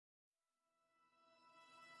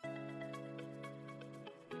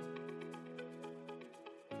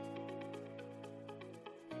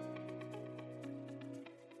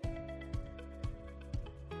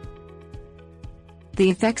The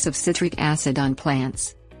effects of citric acid on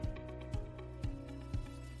plants.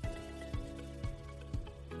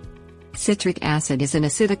 Citric acid is an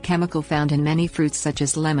acidic chemical found in many fruits such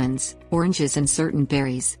as lemons, oranges and certain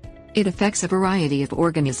berries. It affects a variety of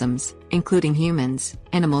organisms, including humans,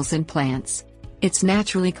 animals and plants. Its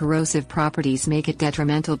naturally corrosive properties make it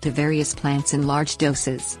detrimental to various plants in large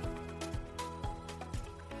doses.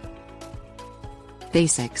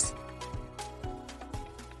 Basics.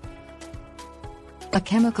 A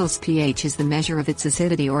chemical's pH is the measure of its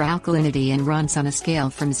acidity or alkalinity and runs on a scale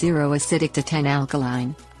from 0 acidic to 10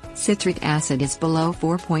 alkaline. Citric acid is below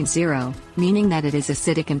 4.0, meaning that it is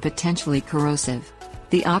acidic and potentially corrosive.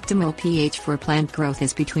 The optimal pH for plant growth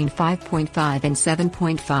is between 5.5 and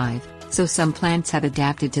 7.5, so some plants have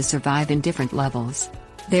adapted to survive in different levels.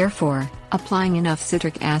 Therefore, applying enough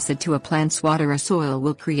citric acid to a plant's water or soil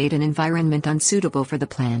will create an environment unsuitable for the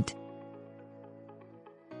plant.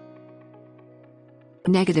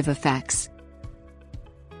 Negative effects.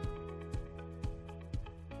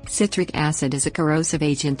 Citric acid is a corrosive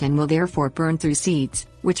agent and will therefore burn through seeds,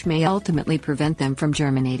 which may ultimately prevent them from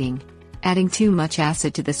germinating. Adding too much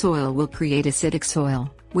acid to the soil will create acidic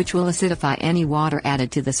soil, which will acidify any water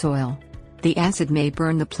added to the soil. The acid may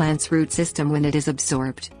burn the plant's root system when it is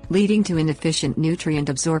absorbed, leading to inefficient nutrient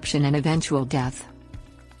absorption and eventual death.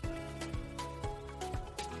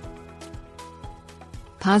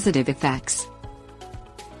 Positive effects.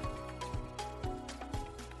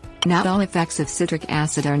 Not all effects of citric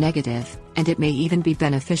acid are negative, and it may even be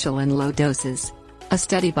beneficial in low doses. A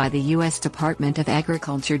study by the U.S. Department of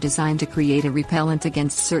Agriculture designed to create a repellent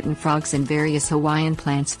against certain frogs in various Hawaiian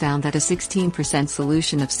plants found that a 16%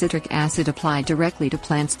 solution of citric acid applied directly to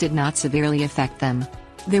plants did not severely affect them.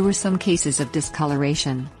 There were some cases of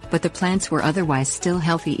discoloration, but the plants were otherwise still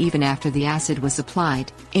healthy even after the acid was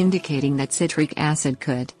applied, indicating that citric acid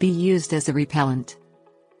could be used as a repellent.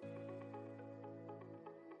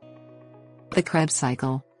 The Krebs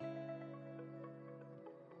Cycle.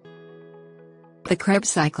 The Krebs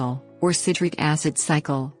cycle, or citric acid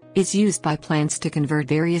cycle, is used by plants to convert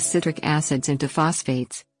various citric acids into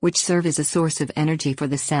phosphates, which serve as a source of energy for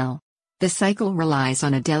the cell. The cycle relies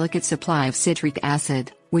on a delicate supply of citric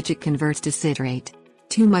acid, which it converts to citrate.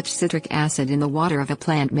 Too much citric acid in the water of a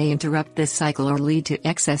plant may interrupt this cycle or lead to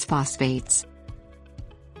excess phosphates.